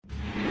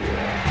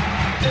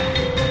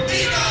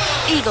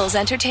Eagles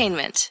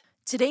Entertainment.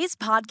 Today's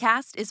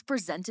podcast is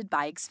presented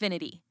by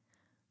Xfinity.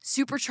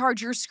 Supercharge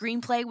your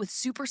screenplay with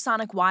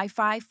supersonic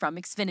Wi-Fi from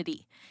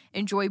Xfinity.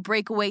 Enjoy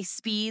breakaway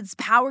speeds,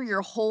 power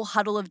your whole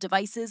huddle of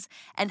devices,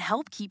 and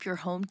help keep your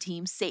home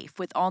team safe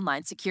with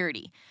online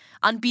security.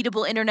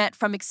 Unbeatable internet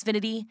from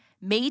Xfinity,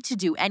 made to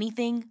do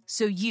anything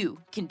so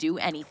you can do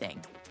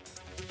anything.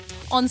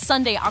 On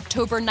Sunday,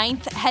 October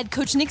 9th, head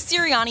coach Nick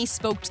Sirianni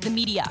spoke to the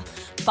media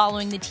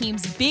following the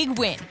team's big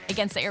win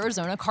against the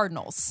Arizona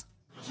Cardinals.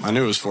 I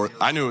knew it was fourth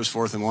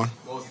and one.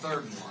 Well,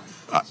 third and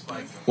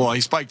one. Well,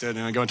 he spiked it, and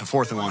I go into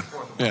fourth and one.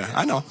 Yeah,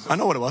 I know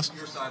what it was.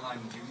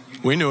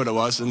 We knew what it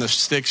was, and the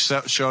sticks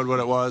showed what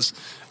it was.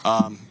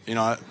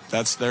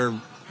 That's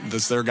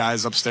their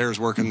guys upstairs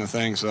working the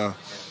thing. So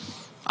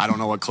I don't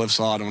know what Cliff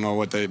saw. I don't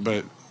know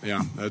but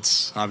yeah,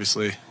 that's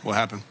obviously what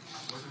happened.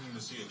 What does it mean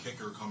to see a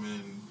kicker come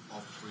in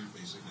off the street,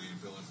 basically, and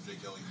fill in for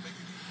Jake Elliott and make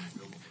a good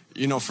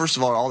field goal? First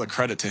of all the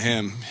credit to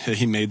him.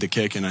 He made the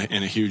kick in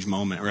a huge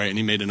moment, right? And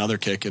he made another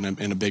kick in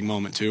a big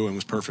moment too, and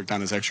was perfect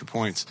on his extra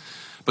points.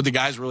 But the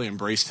guys really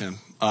embraced him,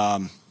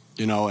 and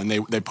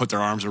they put their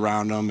arms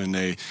around him,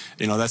 and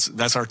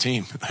that's our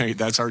team.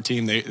 That's our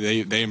team.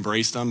 They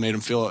embraced him, made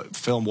him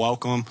feel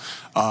welcome.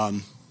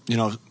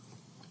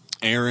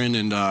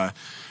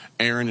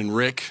 Aaron and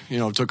Rick,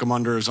 took him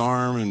under his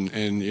arm,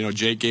 and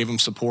Jake gave him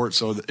support.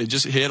 So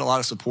he had a lot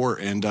of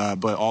support,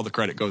 but all the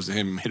credit goes to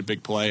him. He made a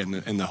big play, and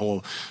the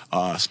whole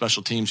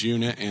special teams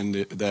unit, and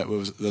that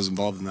was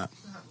involved in that.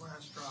 That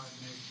last drive,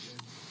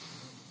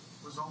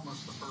 Nick, was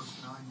almost the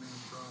first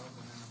 9-minute drive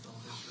in NFL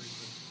history,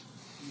 but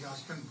you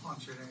guys couldn't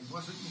punch it in.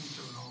 What does it mean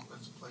to an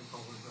offensive play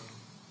caller,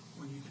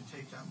 though, when you can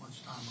take that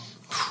much time off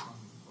the clock?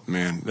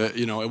 Man,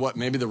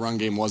 maybe the run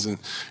game wasn't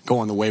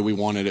going the way we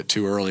wanted it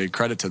to early.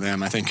 Credit to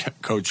them. I think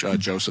Coach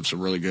Joseph's a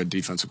really good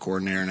defensive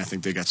coordinator, and I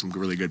think they got some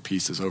really good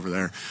pieces over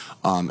there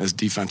as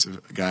defensive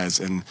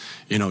guys. And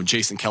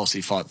Jason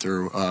Kelsey fought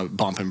through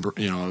bump and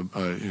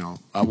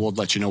I will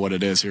let you know what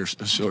it is here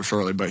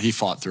shortly, but he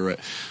fought through it.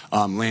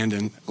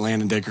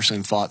 Landon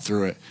Dickerson fought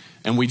through it.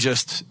 And we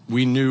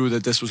knew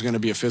that this was going to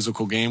be a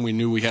physical game. We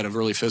knew we had a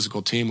really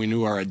physical team. We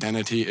knew our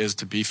identity is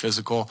to be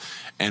physical.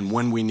 And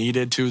when we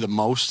needed to the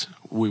most,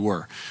 we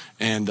were.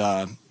 And,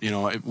 I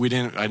know we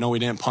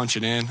didn't punch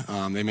it in.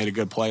 They made a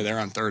good play there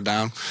on third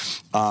down.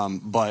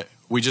 But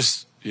we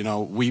just,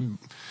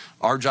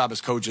 our job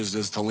as coaches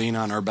is to lean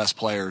on our best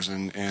players.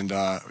 And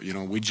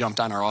we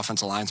jumped on our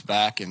offensive line's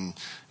back and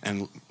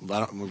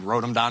we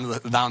rode them down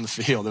the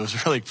field.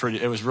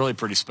 It was really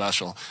pretty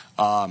special.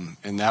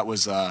 And that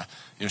was,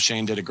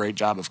 Shane did a great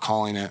job of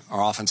calling it.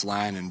 Our offensive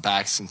line and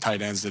backs and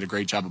tight ends did a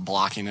great job of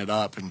blocking it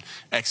up and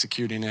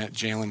executing it.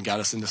 Jalen got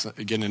us into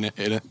getting it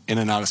in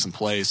and out of some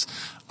plays.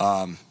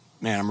 I'm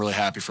really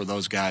happy for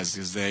those guys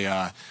because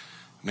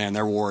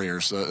they're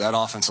warriors. That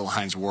offensive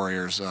line's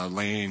warriors.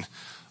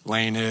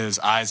 Lane is,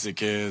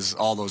 Isaac is,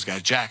 all those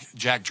guys.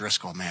 Jack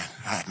Driscoll, man,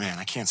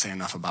 I can't say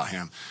enough about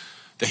him.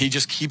 That he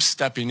just keeps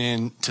stepping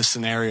into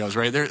scenarios,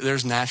 right?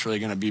 There's naturally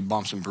going to be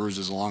bumps and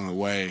bruises along the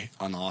way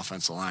on the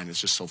offensive line.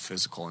 It's just so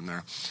physical in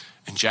there.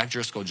 And Jack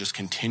Driscoll just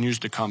continues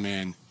to come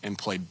in and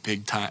play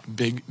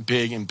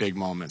big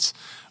moments.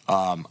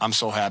 I'm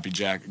so happy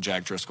Jack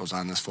Driscoll's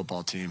on this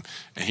football team,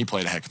 and he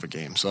played a heck of a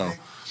game. So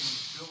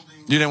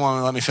you didn't want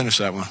to let me finish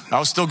that one. I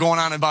was still going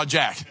on about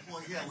Jack. Well,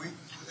 yeah, we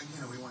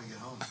want to get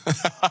home.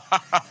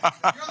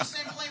 You're on the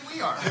same plane we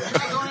are. You're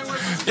not going anywhere.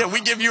 Yeah, we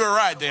give you a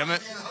ride, damn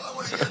it. Yeah, I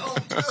want to get home,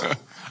 too.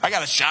 I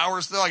got a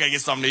shower still. I got to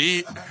get something to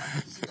eat. You got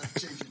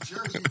to change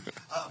your jersey.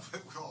 All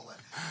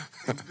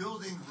that. In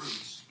building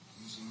roots,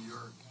 using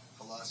your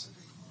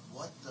philosophy,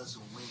 what does a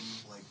win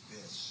like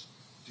this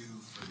do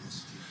for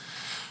this team?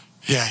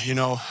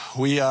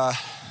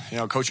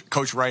 Yeah,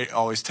 Coach Wright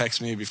always texts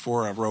me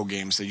before a road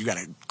game, said you got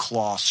to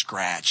claw,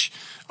 scratch,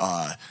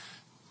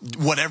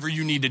 whatever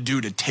you need to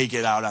do to take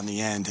it out on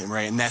the end,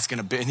 right? And that's going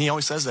to be, and he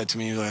always says that to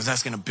me. He's like,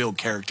 that's going to build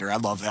character. I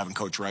love having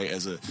Coach Wright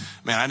as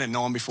I didn't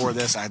know him before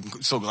this.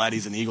 I'm so glad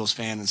he's an Eagles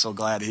fan and so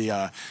glad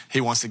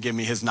he wants to give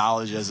me his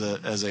knowledge as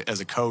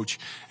a coach.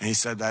 And he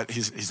said that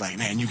he's like,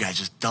 man, you guys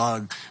just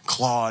dug,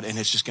 clawed, and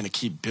it's just going to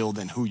keep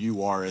building who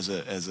you are as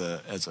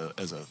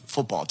a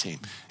football team.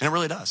 And it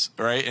really does,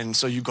 right? And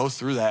so you go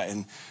through that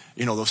and,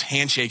 those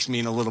handshakes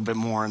mean a little bit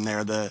more in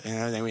there.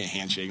 We ain't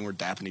handshaking, we're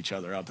dapping each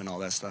other up and all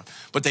that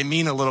stuff. But they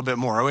mean a little bit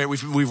more.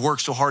 We've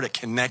worked so hard at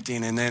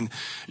connecting, and then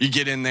you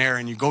get in there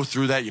and you go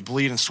through that, you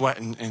bleed and sweat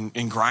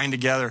and grind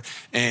together,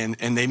 and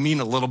they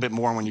mean a little bit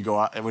more when you go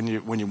out when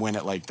you win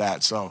it like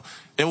that. So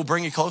it will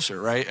bring you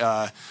closer, right?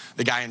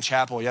 The guy in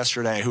Chapel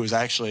yesterday, who was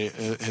actually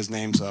his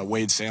name's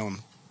Wade Salem.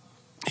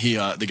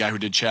 The guy who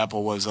did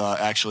Chapel was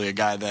actually a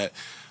guy that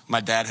my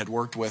dad had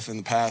worked with in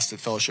the past at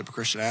Fellowship of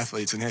Christian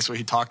Athletes, and that's what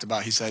he talked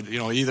about. He said,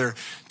 either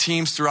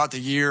teams throughout the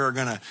year are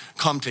going to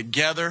come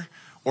together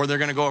or they're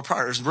going to go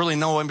apart. There's really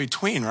no in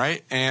between,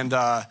 right? And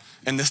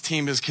this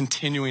team is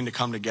continuing to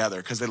come together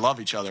because they love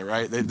each other,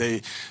 right?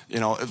 They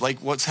like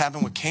what's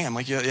happened with Cam.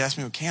 Like you asked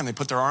me with Cam, they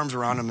put their arms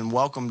around him and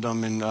welcomed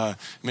him and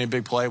made a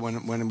big play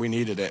when we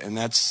needed it. And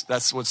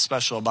that's what's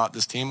special about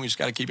this team. We just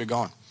got to keep it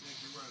going.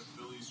 You're wearing a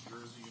Phillies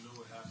jersey. You know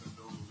what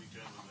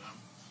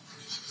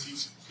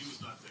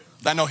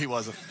I know he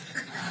wasn't.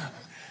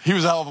 He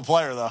was a hell of a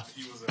player, though.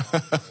 He was a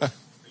hell of a player.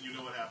 And you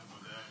know what happened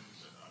with that,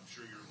 and I'm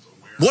sure you're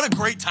aware. What a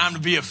great time to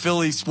be a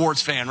Philly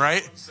sports fan,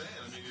 right? I'm saying,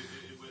 I mean,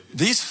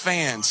 These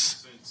fans.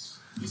 Since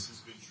this has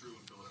been true in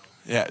Philadelphia.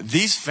 Yeah,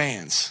 these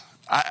fans.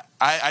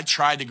 I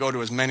tried to go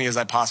to as many as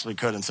I possibly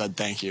could and said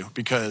thank you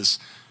because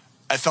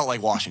I felt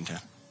like Washington,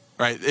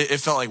 right? It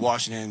felt like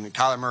Washington.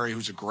 Kyler Murray,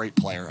 who's a great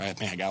player. I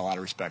got a lot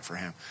of respect for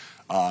him.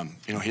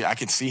 I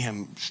could see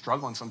him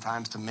struggling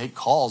sometimes to make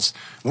calls.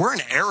 We're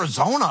in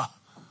Arizona.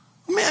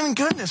 Man,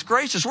 goodness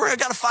gracious. I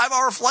got a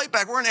 5-hour flight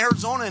back. We're in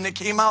Arizona, and it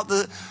came out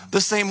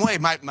the same way.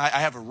 I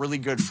have a really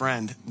good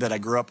friend that I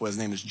grew up with. His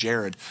name is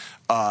Jared.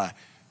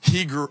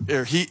 He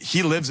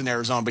lives in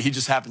Arizona, but he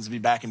just happens to be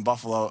back in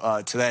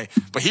Buffalo today.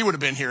 But he would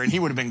have been here, and he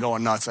would have been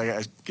going nuts.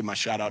 I give my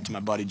shout out to my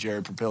buddy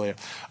Jared Propilia.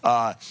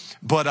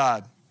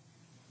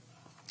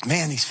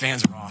 Man, these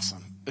fans are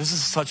awesome. This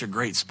is such a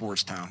great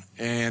sports town,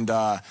 and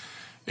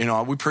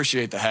we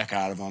appreciate the heck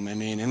out of them. I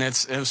mean, and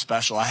it was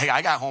special.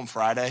 I got home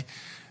Friday,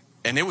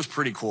 and it was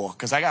pretty cool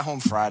because I got home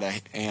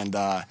Friday, and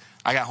I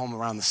got home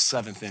around the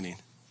 7th inning.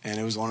 And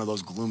it was one of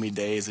those gloomy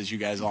days, as you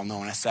guys all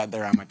know. And I sat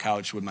there on my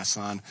couch with my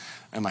son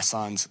and my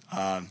sons,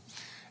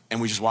 and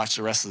we just watched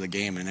the rest of the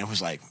game. And it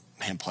was like,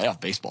 man,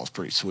 playoff baseball is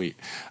pretty sweet.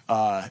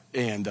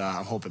 And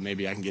I'm hoping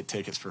maybe I can get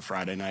tickets for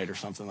Friday night or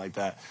something like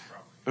that.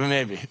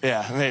 Maybe,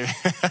 yeah, maybe.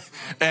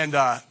 And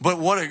but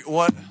what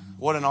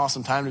an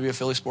awesome time to be a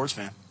Philly sports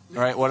fan.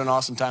 All right, what an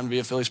awesome time to be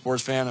a Philly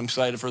sports fan. I'm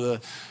excited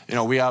for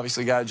we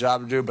obviously got a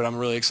job to do, but I'm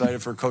really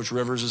excited for Coach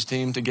Rivers'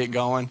 team to get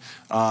going.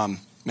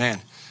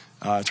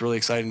 It's really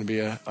exciting to be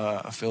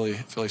a Philly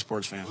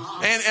sports fan.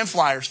 And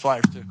Flyers too.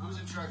 Who's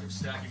in charge of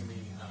stacking the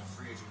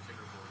free agent kicker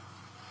board?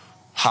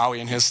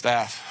 Howie and his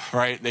staff,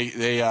 right?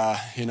 They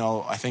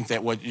I think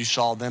that what you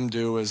saw them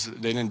do is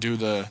they didn't do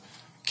the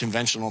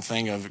conventional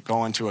thing of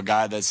going to a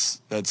guy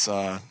that's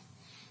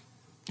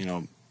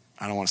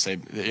I don't want to say,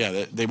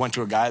 they went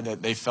to a guy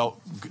that they felt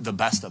the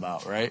best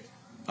about, right?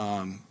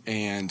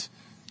 And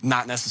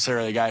not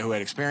necessarily a guy who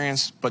had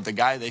experience, but the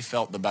guy they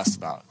felt the best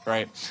about,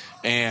 right?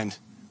 And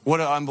what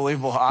an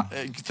unbelievable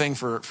thing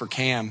for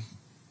Cam,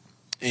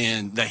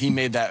 and that he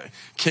made that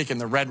kick in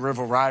the Red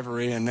River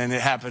rivalry, and then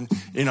it happened.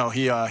 He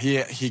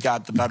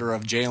got the better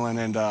of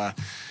Jalen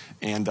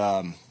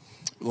and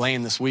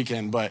Lane this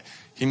weekend, but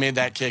he made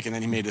that kick, and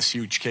then he made this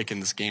huge kick in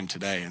this game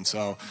today. And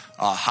so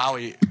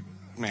Howie,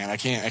 man, I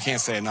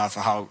can't say enough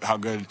of how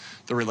good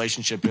the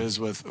relationship is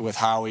with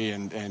Howie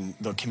and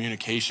the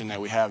communication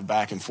that we have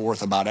back and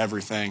forth about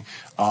everything.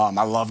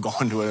 I love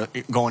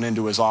going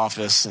into his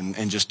office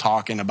and just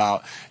talking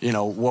about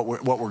what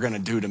we're going to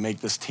do to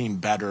make this team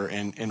better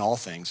in all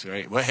things,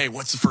 right? Well, hey,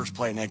 what's the first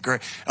play, Nick?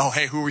 Great. Oh,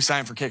 hey, who are we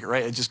signing for kicker?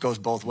 Right? It just goes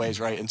both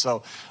ways, right? And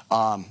so,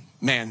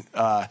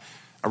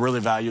 I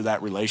really value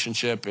that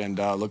relationship and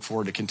look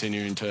forward to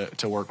continuing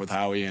to work with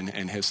Howie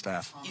and his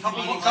staff. A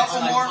couple more.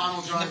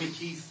 Final drive to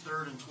Keith,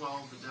 3rd and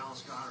 12, the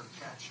Dallas Goedert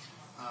catch.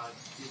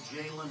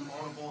 Did Jalen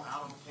audible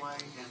out of play?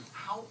 And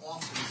how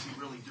often is he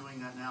really doing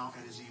that now?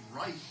 And is he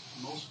right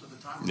most of the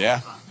time?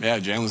 Yeah,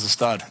 Jalen's a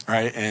stud,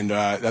 right? And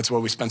that's why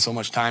we spend so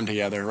much time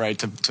together, right?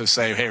 To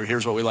say, hey,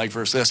 here's what we like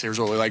versus this, here's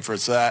what we like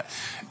versus that.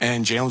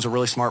 And Jalen's a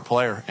really smart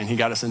player, and he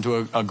got us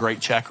into a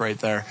great check right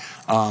there.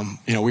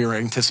 We were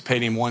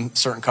anticipating one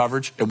certain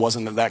coverage. It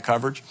wasn't that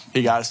coverage.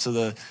 He got us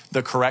to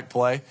the correct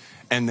play,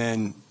 and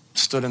then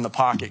stood in the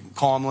pocket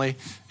calmly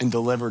and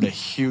delivered a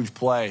huge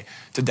play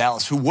to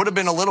Dallas, who would have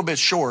been a little bit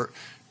short,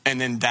 and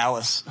then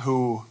Dallas,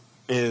 who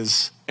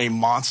is a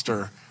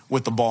monster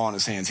with the ball in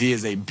his hands. He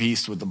is a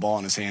beast with the ball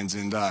in his hands,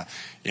 and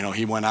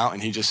he went out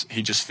and he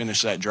just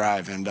finished that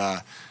drive, and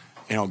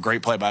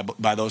great play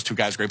by those two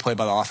guys, great play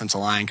by the offensive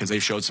line because they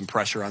showed some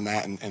pressure on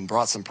that and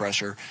brought some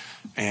pressure,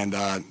 and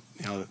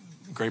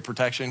great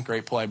protection,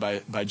 great play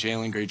by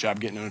Jalen, great job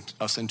getting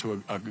us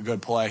into a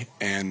good play,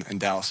 and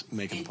Dallas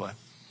making the play.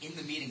 In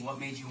the meeting, what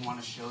made you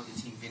want to show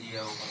the team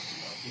video of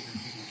kicker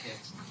kicking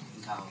kicks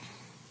in college?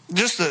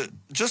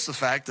 Just the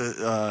fact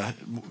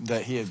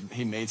that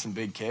he made some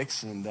big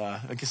kicks, and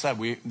like I said,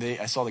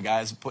 I saw the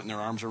guys putting their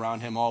arms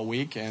around him all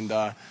week, and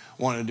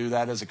wanted to do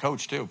that as a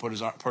coach too. Put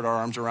our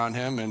arms around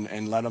him and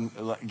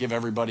give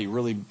everybody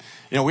really,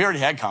 we already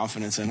had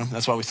confidence in him.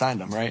 That's why we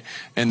signed him, right?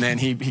 And then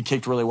he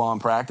kicked really well in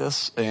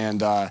practice,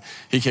 and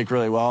he kicked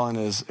really well in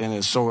his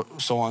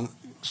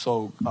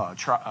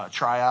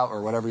tryout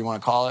or whatever you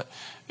want to call it.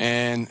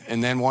 And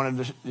then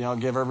wanted to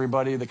give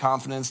everybody the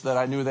confidence that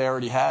I knew they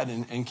already had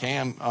in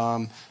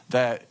Cam,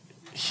 that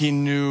he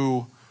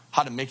knew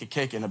how to make a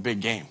kick in a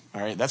big game.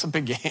 All right, that's a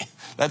big game.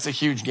 That's a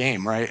huge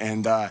game, right?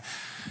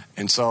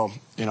 And so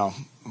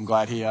I'm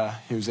glad he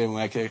was able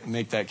to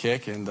make that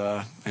kick and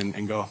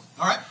go. All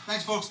right,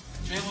 thanks, folks.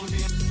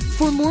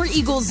 For more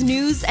Eagles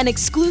news and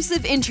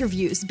exclusive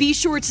interviews, be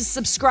sure to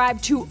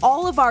subscribe to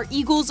all of our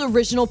Eagles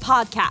original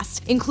podcasts,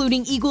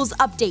 including Eagles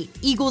Update,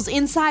 Eagles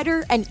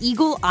Insider, and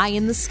Eagle Eye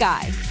in the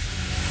Sky.